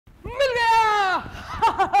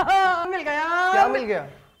मिल गया?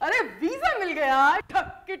 अरे वीजा मिल गया।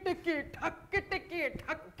 ठक्के टके ठक्के टके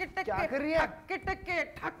ठक्के टके। क्या कर रही है? ठक्के टके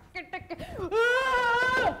ठक्के टके।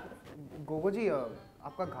 गोगो जी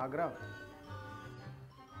आपका घाघरा।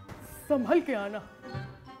 संभल के आना।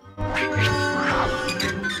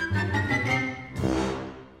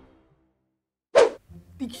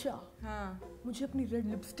 दीक्षा, हाँ मुझे अपनी रेड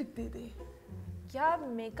लिपस्टिक दे दे। क्या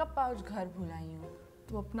मेकअप पाउच घर भुलाई हूँ।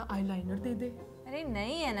 तो अपना आईलाइनर दे दे। अरे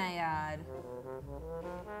नहीं है ना यार।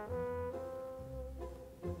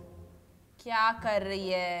 क्या कर रही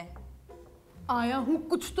है? आया हूँ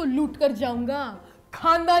कुछ तो लूट कर जाऊंगा।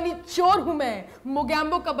 खानदानी चोर हूँ मैं,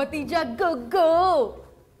 मोगैम्बो का भतीजा गोगो।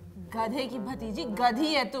 गधे की भतीजी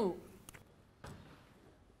गधी है तू।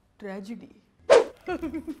 ट्रेजेडी।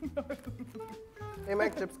 मैं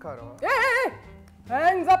चिप्स खा रहा हूँ।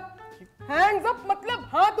 हैंड्स अप, हैंड्स अप मतलब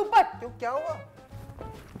हाथ ऊपर। क्यों, क्या हुआ?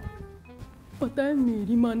 पता है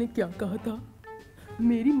मेरी माँ ने क्या कहा था?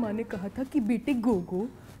 मेरी माँ ने कहा था कि बेटे गोगो,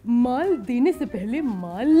 माल देने से पहले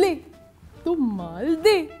माल ले, तो माल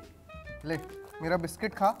दे। ले मेरा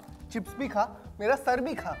बिस्किट खा, चिप्स भी खा, मेरा सर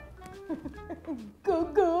भी खा।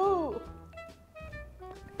 गोगो।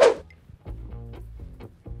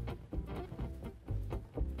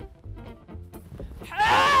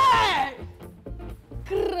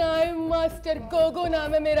 क्राइम मास्टर गोगो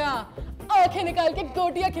नाम है मेरा। आंखें निकाल के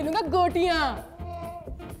गोटियां खेलूंगा, गोटियां।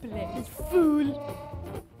 Bloody fool.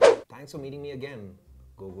 Thanks for meeting me again,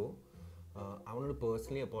 Gogo. I wanted to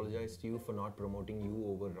personally apologize to you for not promoting you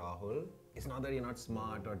over Rahul. It's not that you're not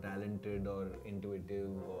smart or talented or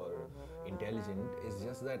intuitive or intelligent. It's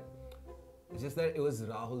just that it was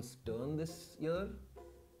Rahul's turn this year.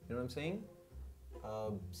 You know what I'm saying?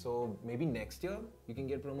 So maybe next year you can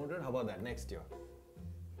get promoted. How about that? Next year.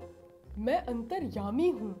 मैं अंतर्यामी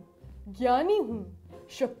हूँ, ज्ञानी हूँ,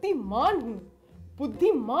 शक्तिमान हूँ,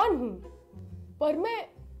 बुद्धिमान हूँ, पर मैं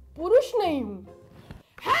पुरुष नहीं हूँ।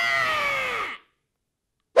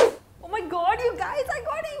 Oh my God, you guys! I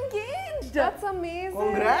got engaged. That's amazing.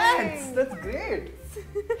 Congrats! That's great.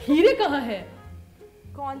 हीरे कहाँ है?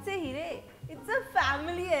 कौन से हीरे? It's a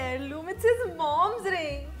family heirloom. It's his mom's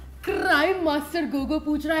ring. Crime master Gogo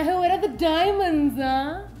पूछ रहा है where are the diamonds?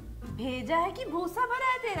 भेजा है कि भूसा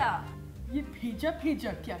भरा है तेरा? ये भेजा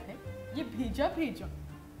भेजा क्या है? ये भेजा भेजा।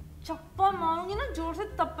 चप्पल मारूंगी ना जोर से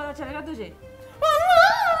तब पता चलेगा तुझे।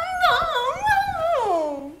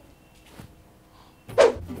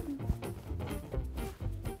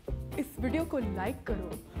 इस वीडियो को लाइक करो,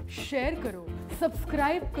 शेयर करो,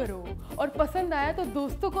 सब्सक्राइब करो और पसंद आया तो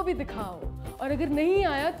दोस्तों को भी दिखाओ। और अगर नहीं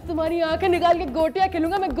आया तो तुम्हारी आंखें निकाल के गोटियां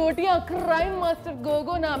खेलूंगा मैं, गोटियां। क्राइम मास्टर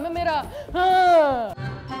गोगो नाम है मेरा। हाँ।